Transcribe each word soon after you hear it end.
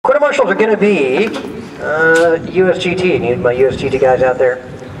marshals are going to be USGT. Need my USGT guys out there.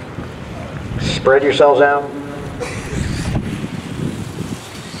 Spread yourselves out.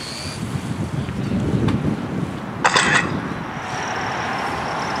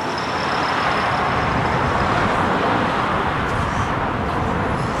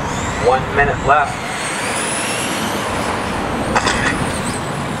 One minute left.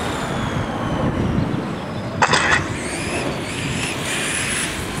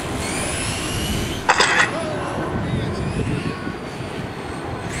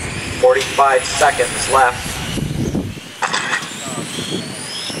 Five seconds left.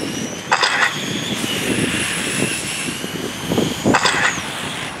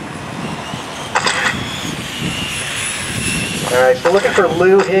 All right, so looking for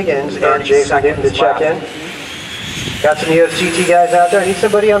Lou Higgins and Jason Newton to check in. Got some USGT guys out there. I need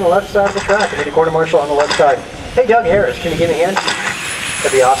somebody on the left side of the track. I need a quarter marshal on the left side. Hey, Doug Harris, can you give me a hand?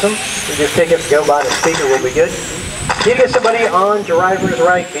 That'd be awesome. You just take it, go by the speaker, we'll be good. Need to get somebody on driver's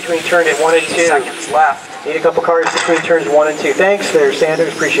right between turn 1 and 2. Seconds left. Need a couple cars between turns 1 and 2. Thanks there,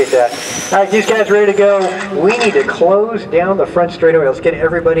 Sanders. Appreciate that. All right, these guys ready to go. We need to close down the front straightaway. Let's get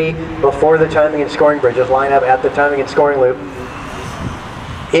everybody before the timing and scoring bridges. Line up at the timing and scoring loop.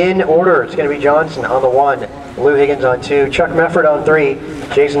 In order, it's going to be Johnson on the 1, Lou Higgins on 2, Chuck Mefford on 3,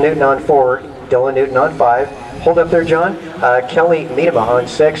 Jason Newton on 4, Dylan Newton on 5. Hold up there, John. Kelly Miedema on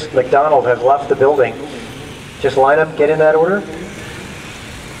 6. McDonald has left the building. Just line up, get in that order.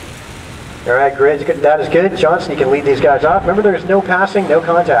 All right, grid's good. That is good. Johnson, you can lead these guys off. Remember, there's no passing, no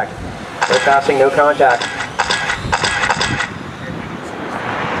contact. No passing, no contact.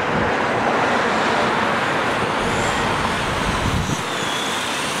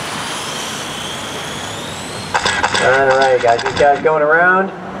 All right, guys, these guys going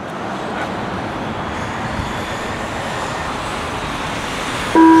around.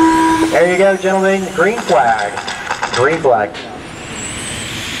 There you go, gentlemen. Green flag. Green flag.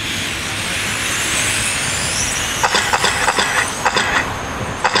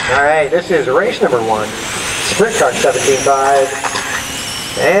 All right, this is race number 1. Sprint car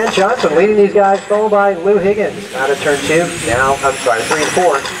 17.5. And Johnson leading these guys, followed by Lou Higgins out of turn 2. Now, I'm sorry, 3 and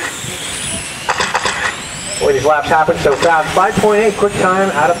 4. Boy, these laps happen so fast. 5.8 quick time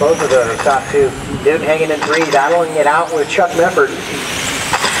out of both of those top 2. Newton hanging in 3, battling it out with Chuck Mefford.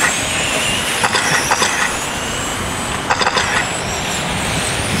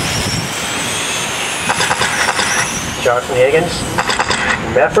 Johnson, Higgins,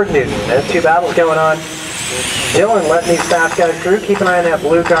 Mefford, Newton. There's 2 battles going on. Dylan letting these fast guys through. Keep an eye on that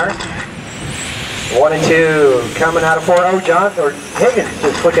blue car. 1 and 2 coming out of 4. Oh, Higgins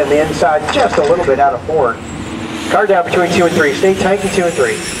just flicking the inside just a little bit out of 4. Car down between 2 and 3. Stay tight in 2 and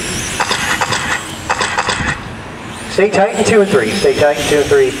 3. Stay tight in 2 and 3. Stay tight in 2 and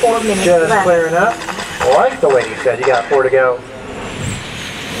 3. 4 minutes just left. Clearing up. Like the lady said, you got 4 to go.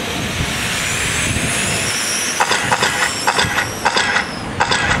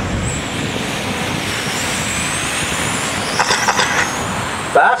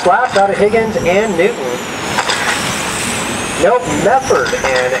 Fast laps out of Higgins and Newton. Nope, Mefford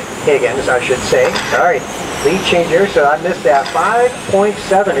and Higgins, I should say. Sorry, lead change here, so I missed that.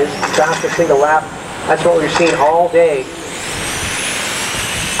 5.7 is the fastest single lap. That's what we've seen all day.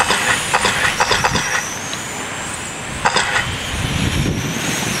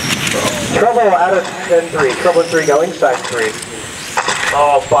 Trouble out of 3. Trouble in 3, go inside 3.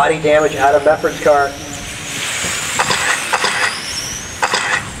 Oh, body damage out of Mefford's car.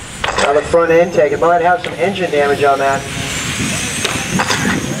 Now the front intake, it might have some engine damage on that.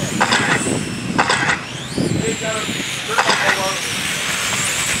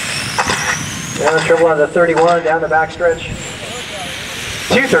 Now trouble on the 31 down the backstretch.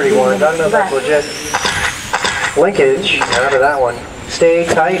 231, I don't know if that's legit. Linkage out of that one. Stay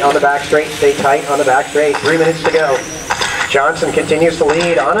tight on the back straight, stay tight on the back straight. 3 minutes to go. Johnson continues to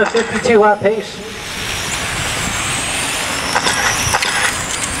lead on a 52 lap pace.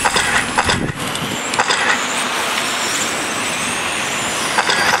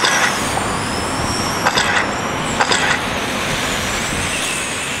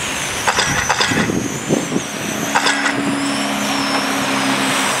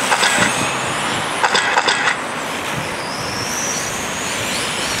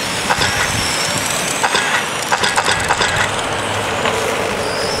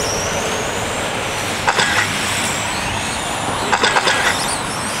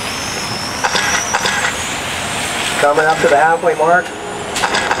 Coming up to the halfway mark.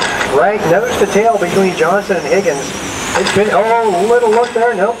 Right nose to tail between Johnson and Higgins. It's been, oh, little look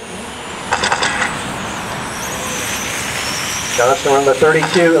there, nope. Johnson on the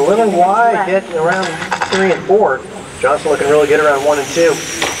 32, a little wide, getting around 3 and 4. Johnson looking really good around 1 and 2.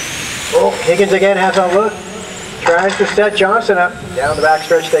 Oh, Higgins again has a look. Tries to set Johnson up. Down the back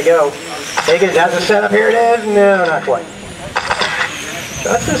stretch they go. Higgins has a setup. Here it is. No, not quite.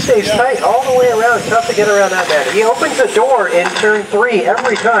 Johnson stays tight all the way around. Tough to get around that man. He opens the door in turn 3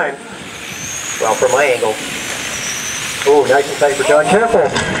 every time. Well, from my angle. Oh, nice and tight for John. Careful.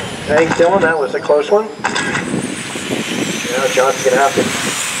 Thanks, Dylan. That was a close one. Now Johnson's going to have to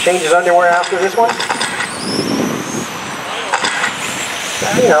change his underwear after this one.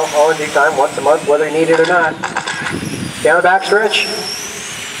 You know, all in due time, once a month, whether you need it or not. Down the back stretch.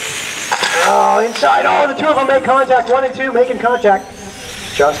 Oh, inside. Oh, the two of them make contact. 1 and 2 making contact.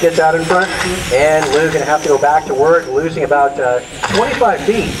 Johnson gets out in front, and Lou's going to have to go back to work, losing about 25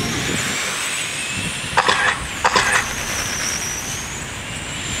 feet.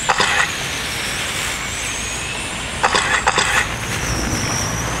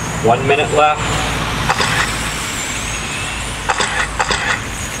 One minute left.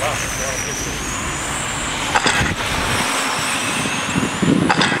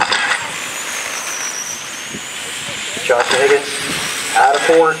 Johnson Higgins out of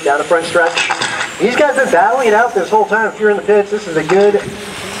 4, down the front stretch. These guys have been battling it out this whole time. If you're in the pits, this is a good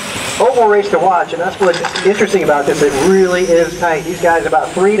oval race to watch, and that's what's interesting about this. It really is tight. These guys about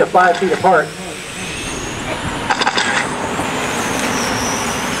 3 to 5 feet apart.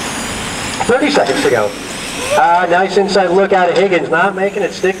 30 seconds to go. Nice inside look out of Higgins. Not making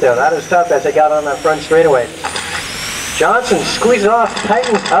it stick though. That is tough as they got on that front straightaway. Johnson squeezes off,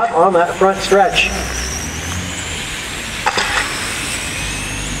 tightens up on that front stretch.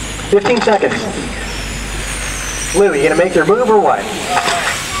 15 seconds. Lou, you gonna make your move or what?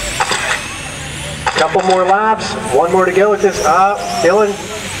 Couple more laps. 1 more to go with this. Dylan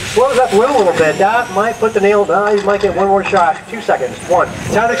slows up Lou a little bit. That might put the nail down. He might get 1 more shot. 2 seconds. 1.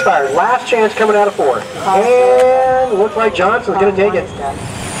 Time expired. Last chance coming out of 4. And looks like Johnson's gonna take it.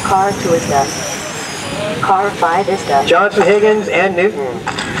 Car 2 is done. Car 5 is done. Johnson, Higgins, and Newton.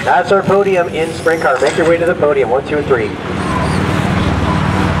 That's our podium in sprint car. Make your way to the podium. 1, 2, and 3.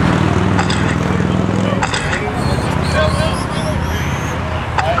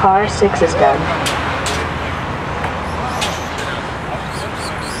 Car 6 is done.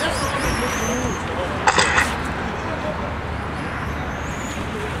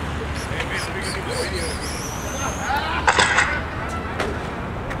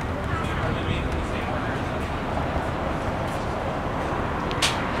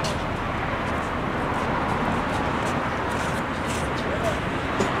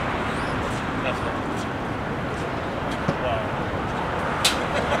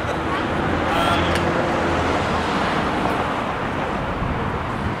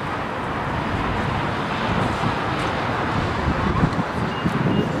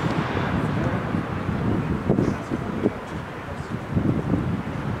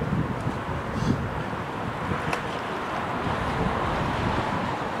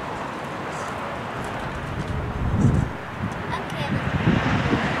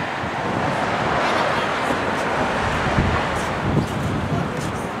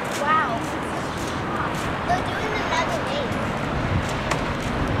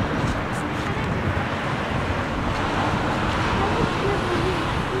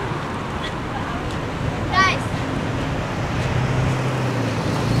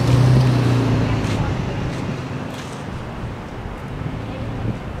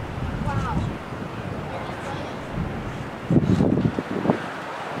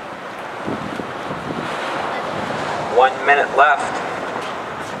 Minute left.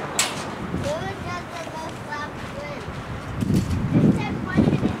 Who does the most laps win? It said 1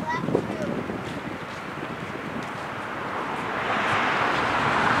 minute left too.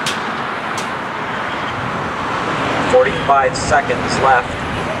 45 seconds left.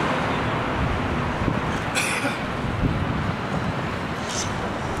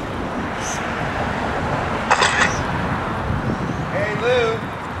 Hey Lou.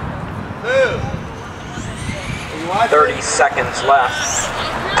 30 seconds left.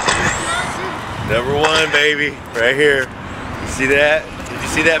 Number 1, baby, right here. You see that? Did you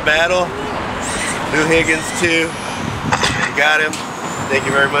see that battle? Lou Higgins 2. You got him. Thank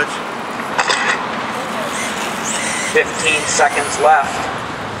you very much. 15 seconds left.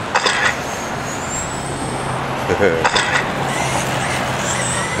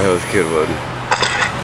 That was a good one.